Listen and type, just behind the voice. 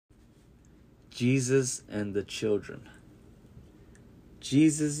Jesus and the children.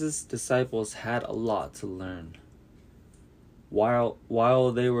 Jesus' disciples had a lot to learn.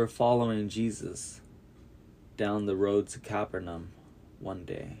 While they were following Jesus down the road to Capernaum one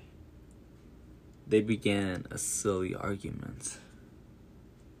day, they began a silly argument.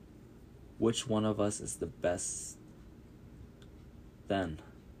 Which one of us is the best then?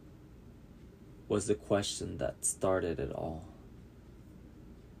 Was the question that started it all.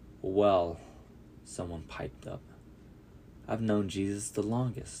 Well, someone piped up, I've known Jesus the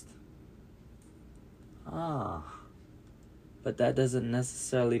longest. But that doesn't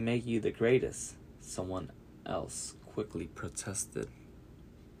necessarily make you the greatest, someone else quickly protested.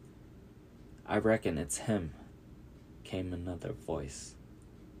 I reckon it's him, came another voice,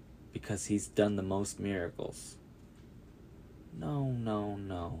 because he's done the most miracles.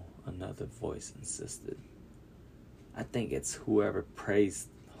 No, another voice insisted. I think it's whoever prays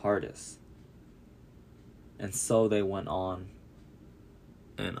hardest. And so they went on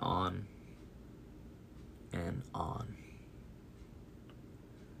and on and on.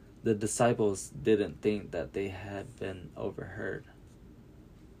 The disciples didn't think that they had been overheard.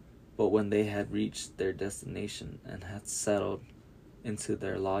 But when they had reached their destination and had settled into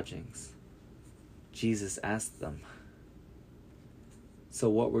their lodgings, Jesus asked them, So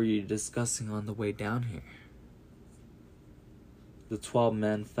what were you discussing on the way down here? The 12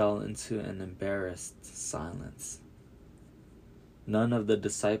 men fell into an embarrassed silence. None of the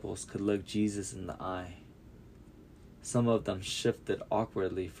disciples could look Jesus in the eye. Some of them shifted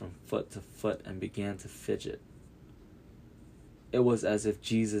awkwardly from foot to foot and began to fidget. It was as if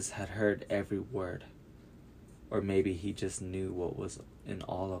Jesus had heard every word, or maybe he just knew what was in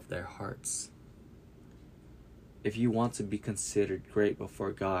all of their hearts. If you want to be considered great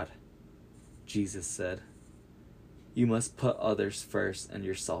before God, Jesus said, you must put others first and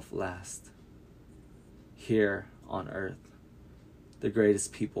yourself last. Here on earth, the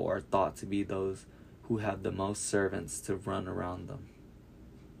greatest people are thought to be those who have the most servants to run around them.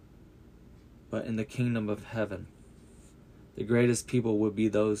 But in the kingdom of heaven, the greatest people will be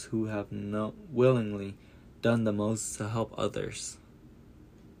those who have willingly done the most to help others.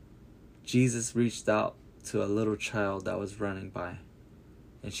 Jesus reached out to a little child that was running by,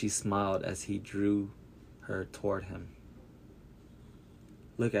 and she smiled as he drew her toward him.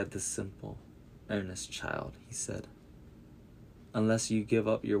 Look at this simple, earnest child, he said. Unless you give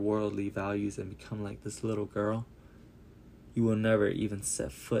up your worldly values and become like this little girl, you will never even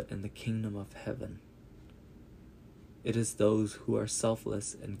set foot in the kingdom of heaven. It is those who are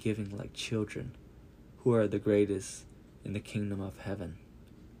selfless and giving like children who are the greatest in the kingdom of heaven.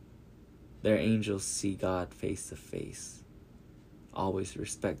 Their angels see God face to face. Always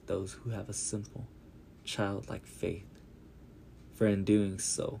respect those who have a simple, childlike faith, for in doing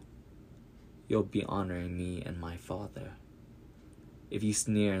so, you'll be honoring me and my Father. If you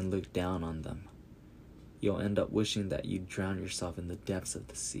sneer and look down on them, you'll end up wishing that you'd drown yourself in the depths of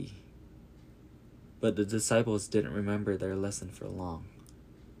the sea. But the disciples didn't remember their lesson for long.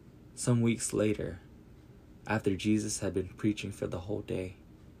 Some weeks later, after Jesus had been preaching for the whole day,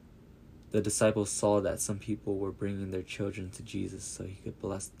 the disciples saw that some people were bringing their children to Jesus so he could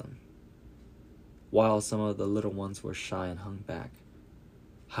bless them, while some of the little ones were shy and hung back,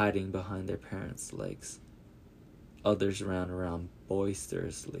 hiding behind their parents' legs. Others ran around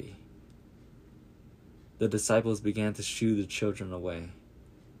boisterously. The disciples began to shoo the children away,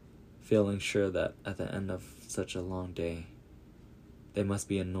 feeling sure that at the end of such a long day, they must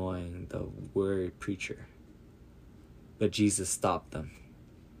be annoying the worried preacher. But Jesus stopped them.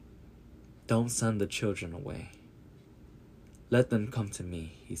 Don't send the children away. Let them come to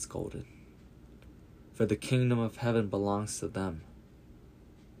me, he scolded. For the kingdom of heaven belongs to them.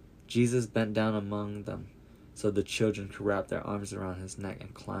 Jesus bent down among them so the children could wrap their arms around his neck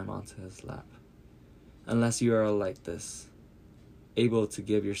and climb onto his lap. Unless you are like this, able to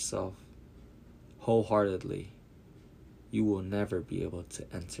give yourself wholeheartedly, you will never be able to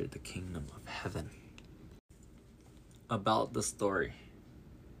enter the kingdom of heaven. About the story.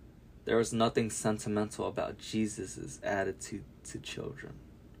 There was nothing sentimental about Jesus' attitude to children.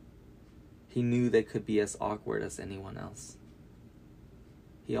 He knew they could be as awkward as anyone else.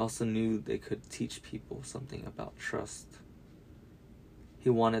 He also knew they could teach people something about trust. He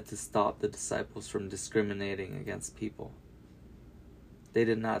wanted to stop the disciples from discriminating against people. They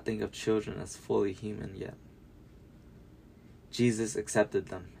did not think of children as fully human yet. Jesus accepted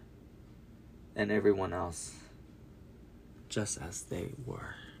them and everyone else just as they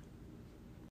were.